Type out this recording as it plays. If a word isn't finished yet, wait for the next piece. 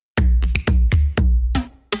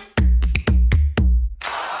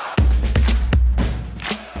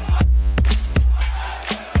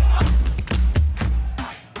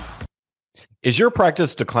Is your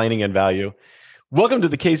practice declining in value? Welcome to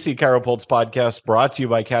the KC Chiropulse podcast brought to you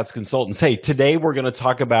by Katz Consultants. Hey, today we're going to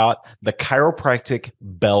talk about the chiropractic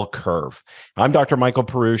bell curve. I'm Dr. Michael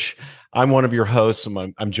Perush. I'm one of your hosts.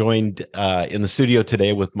 I'm joined in the studio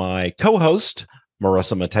today with my co-host,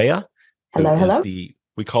 Marissa Matea, who Hello, is hello.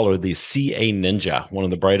 we call her the CA Ninja, one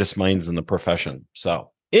of the brightest minds in the profession.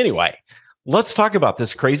 So anyway, let's talk about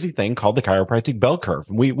this crazy thing called the chiropractic bell curve.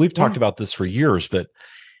 We've talked Yeah, about this for years, but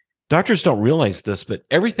doctors don't realize this, but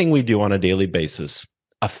everything we do on a daily basis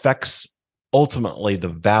affects ultimately the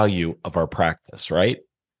value of our practice, right?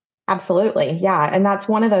 absolutely. Yeah. And that's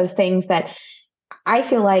one of those things that I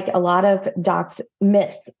feel like a lot of docs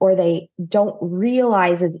miss or they don't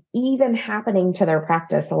realize is even happening to their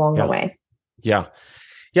practice along the Yeah. way. Yeah.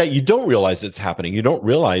 Yeah. You don't realize it's happening. You don't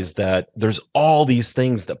realize that there's all these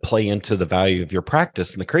things that play into the value of your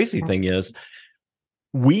practice. And the crazy Yeah. thing is,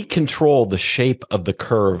 we control the shape of the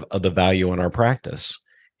curve of the value in our practice.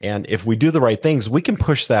 And if we do the right things, we can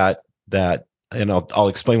push that, and I'll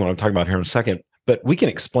explain what I'm talking about here in a second, but we can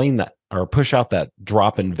explain that or push out that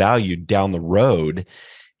drop in value down the road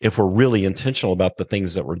if we're really intentional about the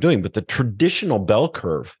things that we're doing. But the traditional bell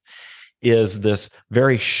curve is this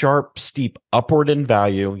very sharp, steep upward in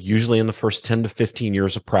value, usually in the first 10 to 15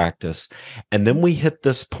 years of practice. And then we hit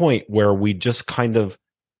this point where we just kind of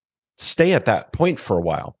stay at that point for a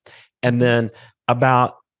while. And then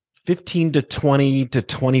about 15 to 20 to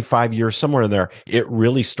 25 years, somewhere in there, it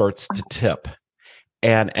really starts to tip.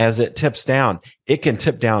 And as it tips down, it can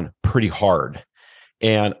tip down pretty hard.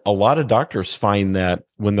 And a lot of doctors find that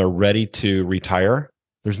when they're ready to retire,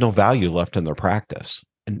 there's no value left in their practice.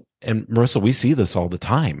 And Marissa, we see this all the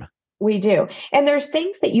time. We do. And there's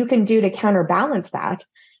things that you can do to counterbalance that.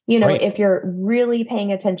 You know, Right. if you're really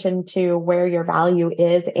paying attention to where your value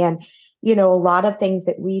is. And, a lot of things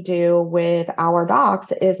that we do with our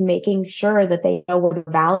docs is making sure that they know where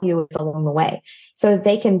the value is along the way so that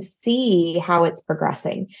they can see how it's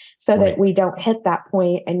progressing so that Right. we don't hit that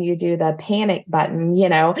point and you do the panic button.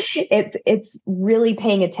 It's really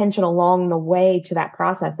paying attention along the way to that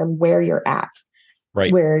process and where you're at,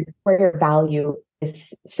 Right. where your value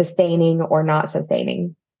is sustaining or not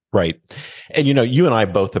sustaining. Right. And you and I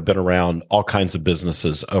both have been around all kinds of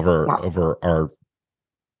businesses over Yeah. over our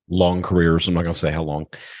long careers. I'm not going to say how long,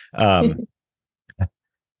 um,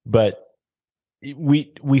 but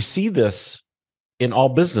we see this in all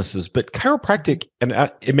businesses. But chiropractic, and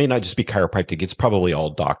it may not just be chiropractic; it's probably all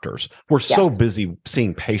doctors. We're so Yes. busy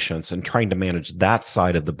seeing patients and trying to manage that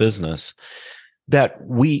side of the business that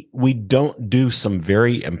we don't do some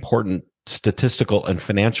very important statistical and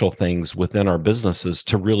financial things within our businesses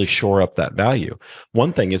to really shore up that value.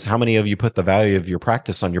 One thing is, how many of you put the value of your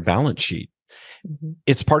practice on your balance sheet? Mhm.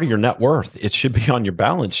 It's part of your net worth. It should be on your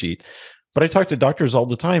balance sheet. But I talk to doctors all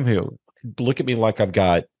the time who look at me like I've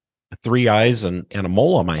got three eyes and a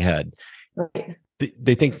mole on my head. Right.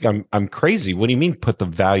 They think I'm crazy. What do you mean put the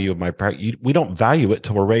value of my practice? We don't value it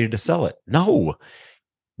till we're ready to sell it. No,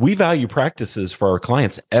 we value practices for our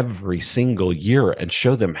clients every single year and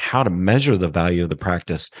show them how to measure the value of the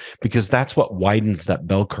practice because that's what widens that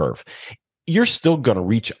bell curve. You're still going to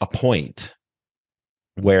reach a point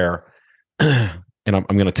where, and I'm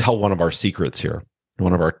going to tell one of our secrets here,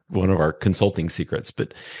 one of our consulting secrets,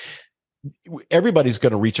 but everybody's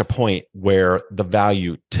going to reach a point where the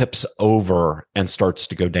value tips over and starts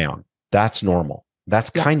to go down. That's normal.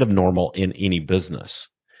 That's Yeah. kind of normal in any business.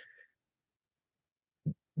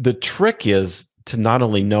 The trick is to not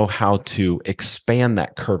only know how to expand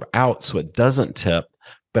that curve out so it doesn't tip,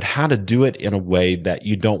 but how to do it in a way that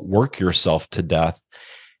you don't work yourself to death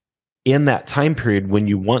in that time period when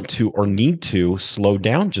you want to or need to slow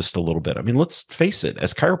down just a little bit. I mean, let's face it,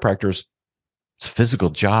 as chiropractors, it's a physical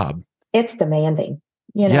job. It's demanding.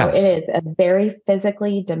 It Yes. is a very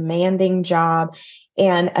physically demanding job.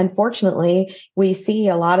 And unfortunately, we see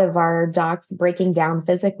a lot of our docs breaking down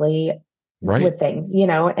physically Right. with things,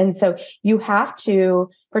 and so you have to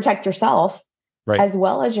protect yourself Right. as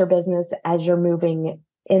well as your business as you're moving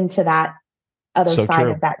into that other So side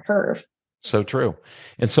true. of that curve. So true.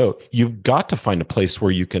 And so you've got to find a place where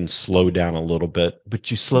you can slow down a little bit, but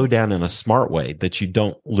you slow down in a smart way that you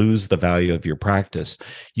don't lose the value of your practice.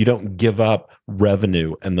 You don't give up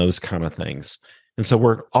revenue and those kind of things. And so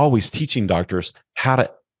we're always teaching doctors how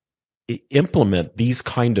to implement these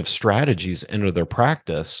kind of strategies into their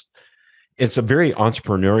practice. It's a very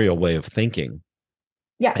entrepreneurial way of thinking.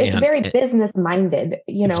 Yeah, it's And very business minded,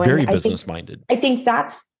 it's and very I think business minded. I think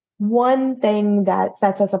that's one thing that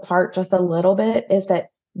sets us apart just a little bit is that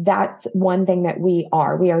that's one thing that we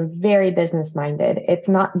are. We are very business minded. It's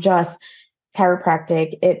not just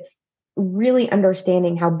chiropractic. It's really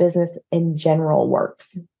understanding how business in general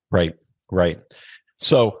works. Right. Right.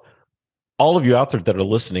 So all of you out there that are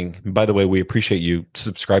listening, and by the way, we appreciate you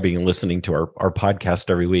subscribing and listening to our podcast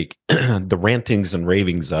every week, the rantings and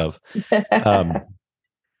ravings of, um,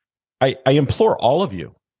 I implore all of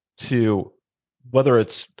you to, whether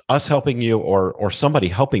it's us helping you or somebody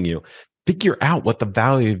helping you, figure out what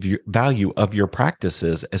the value of your practice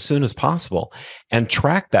is as soon as possible, and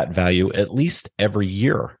track that value at least every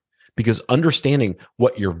year. Because understanding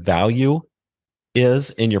what your value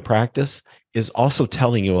is in your practice is also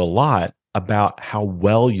telling you a lot about how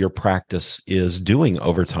well your practice is doing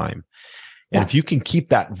over time. And if Yes. you can keep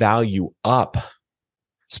that value up,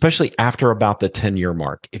 especially after about the 10-year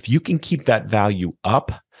mark, if you can keep that value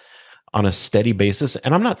up on a steady basis,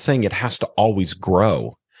 and I'm not saying it has to always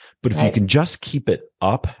grow, but if you Right. can just keep it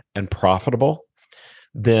up and profitable,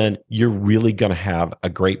 then you're really going to have a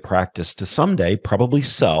great practice to someday probably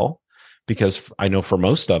sell. Because I know for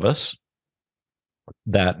most of us,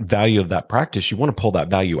 that value of that practice, you want to pull that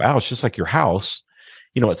value out. It's just like your house.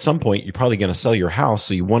 At some point, you're probably going to sell your house.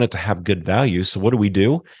 So you want it to have good value. So what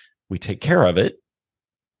do? We take care of it.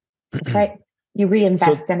 That's right. You So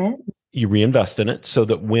reinvest in it. you reinvest in it so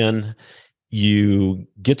that when you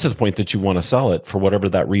get to the point that you want to sell it for whatever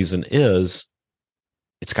that reason is,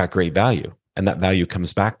 it's got great value and that value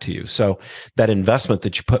comes back to you. So that investment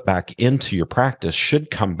that you put back into your practice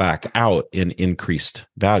should come back out in increased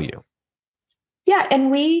value. Yeah.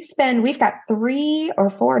 And we've got 3 or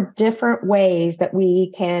 4 different ways that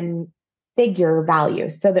we can figure value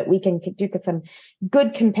so that we can do some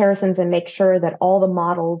good comparisons and make sure that all the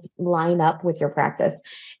models line up with your practice.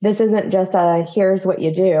 This isn't just here's what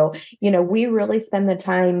you do. We really spend the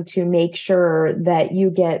time to make sure that you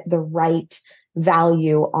get the right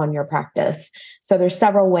value on your practice. So there's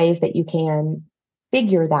several ways that you can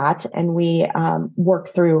figure that. And we work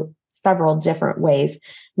through several different ways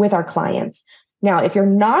with our clients. Now, if you're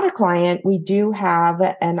not a client, we do have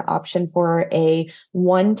an option for a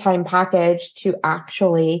one-time package to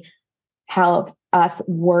actually help us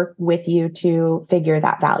work with you to figure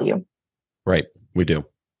that value. Right. We do.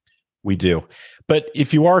 We do. But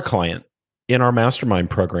if you are a client in our mastermind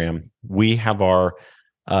program, we have our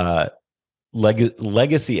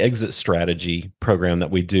legacy exit strategy program that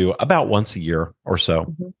we do about once a year or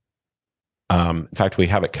so. In fact, we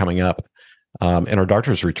have it coming up in our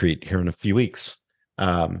doctor's retreat here in a few weeks.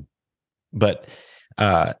 But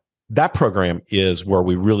that program is where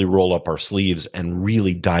we really roll up our sleeves and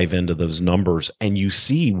really dive into those numbers. And you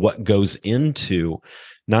see what goes into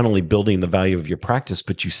not only building the value of your practice,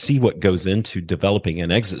 but you see what goes into developing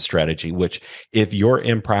an exit strategy, which if you're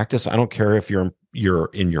in practice, I don't care if you're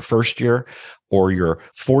in your first year or your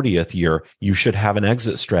 40th year, you should have an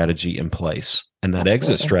exit strategy in place. And that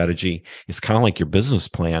exit strategy is kind of like your business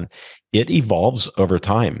plan. It evolves over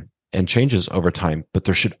time and changes over time, but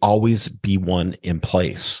there should always be one in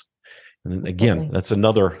place. And again, that's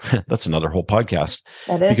another whole podcast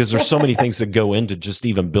because there's so many things that go into just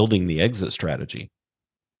even building the exit strategy.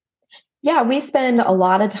 Yeah, we spend a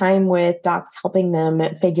lot of time with docs helping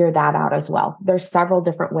them figure that out as well. There's several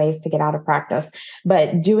different ways to get out of practice,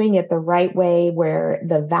 but doing it the right way where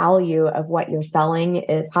the value of what you're selling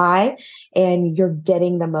is high and you're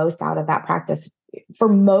getting the most out of that practice. For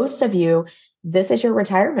most of you, this is your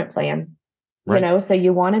retirement plan, right? So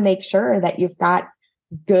you want to make sure that you've got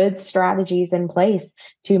good strategies in place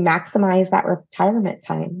to maximize that retirement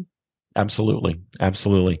time. Absolutely.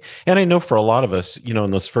 Absolutely. And I know for a lot of us,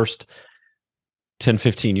 in those first 10,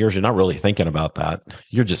 15 years, you're not really thinking about that.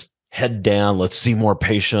 You're just head down. Let's see more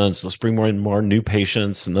patients. Let's bring more and more new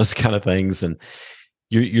patients and those kind of things. And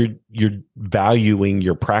you're valuing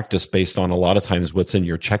your practice based on a lot of times what's in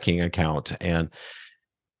your checking account. And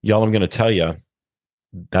y'all, I'm going to tell you,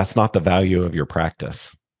 that's not the value of your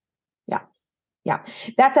practice. Yeah. Yeah.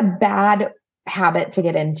 That's a bad habit to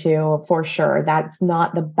get into for sure. That's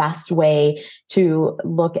not the best way to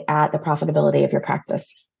look at the profitability of your practice.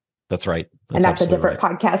 That's right. And that's a different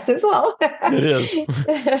podcast as well. It is.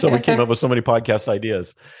 So we came up with so many podcast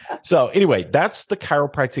ideas. So anyway, that's the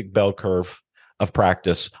chiropractic bell curve of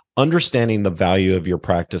practice. Understanding the value of your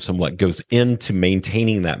practice and what goes into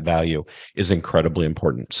maintaining that value is incredibly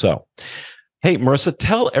important. So, hey, Marissa,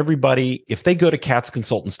 tell everybody if they go to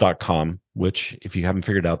katzconsultants.com, which if you haven't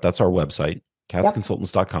figured out, that's our website,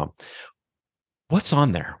 katzconsultants.com. What's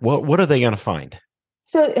on there? What are they going to find?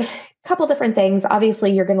 So a couple different things.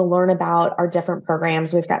 Obviously, you're going to learn about our different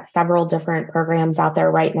programs. We've got several different programs out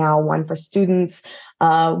there right now, one for students,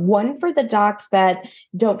 one for the docs that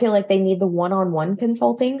don't feel like they need the one-on-one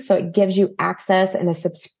consulting. So it gives you access in a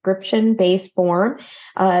subscription-based form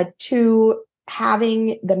to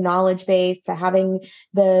having the knowledge base, to having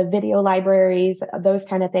the video libraries, those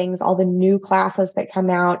kind of things, all the new classes that come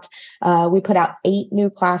out. We put out 8 new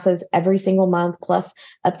classes every single month, plus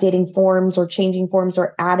updating forms or changing forms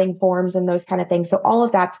or adding forms and those kind of things. So all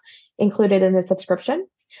of that's included in the subscription.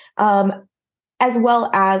 As well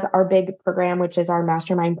as our big program, which is our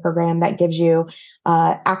mastermind program that gives you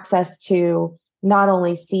access to not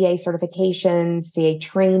only CA certification, CA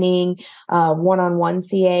training, one-on-one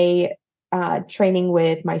CA training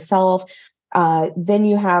with myself. Then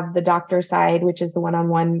you have the doctor side, which is the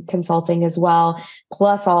one-on-one consulting as well,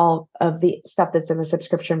 plus all of the stuff that's in the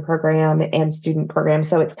subscription program and student program.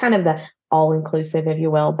 So it's kind of the all-inclusive, if you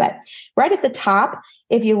will. But right at the top,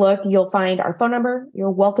 if you look, you'll find our phone number. You're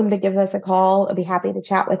welcome to give us a call. I'll be happy to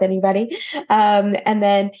chat with anybody. And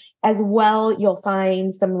then as well, you'll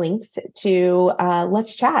find some links to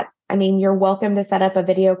Let's Chat. I mean, you're welcome to set up a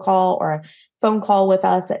video call or a phone call with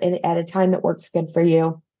us at a time that works good for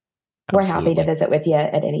you. We're happy to visit with you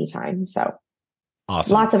at any time. So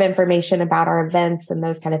awesome. Lots of information about our events and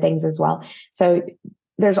those kind of things as well. So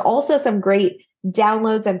there's also some great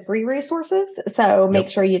downloads and free resources. So make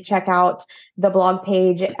sure you check out the blog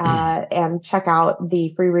page and check out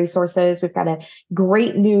the free resources. We've got a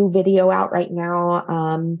great new video out right now,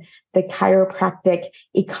 the Chiropractic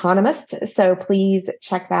Economist. So please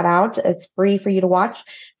check that out. It's free for you to watch.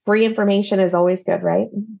 Free information is always good, right?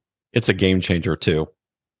 It's a game changer too.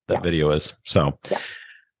 That video is. So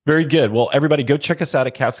very good. Well, everybody go check us out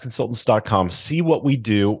at katzconsultants.com. See what we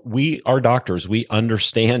do. We are doctors. We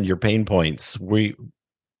understand your pain points. We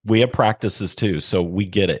have practices too, so we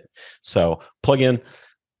get it. So plug in.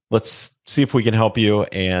 Let's see if we can help you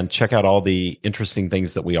and check out all the interesting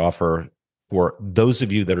things that we offer for those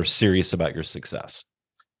of you that are serious about your success.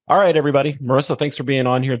 All right, everybody. Marissa, thanks for being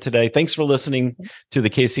on here today. Thanks for listening to the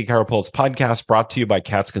KC Chiropulse podcast, brought to you by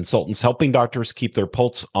Katz Consultants, helping doctors keep their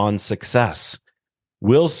pulse on success.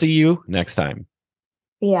 We'll see you next time.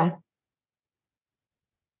 Yeah.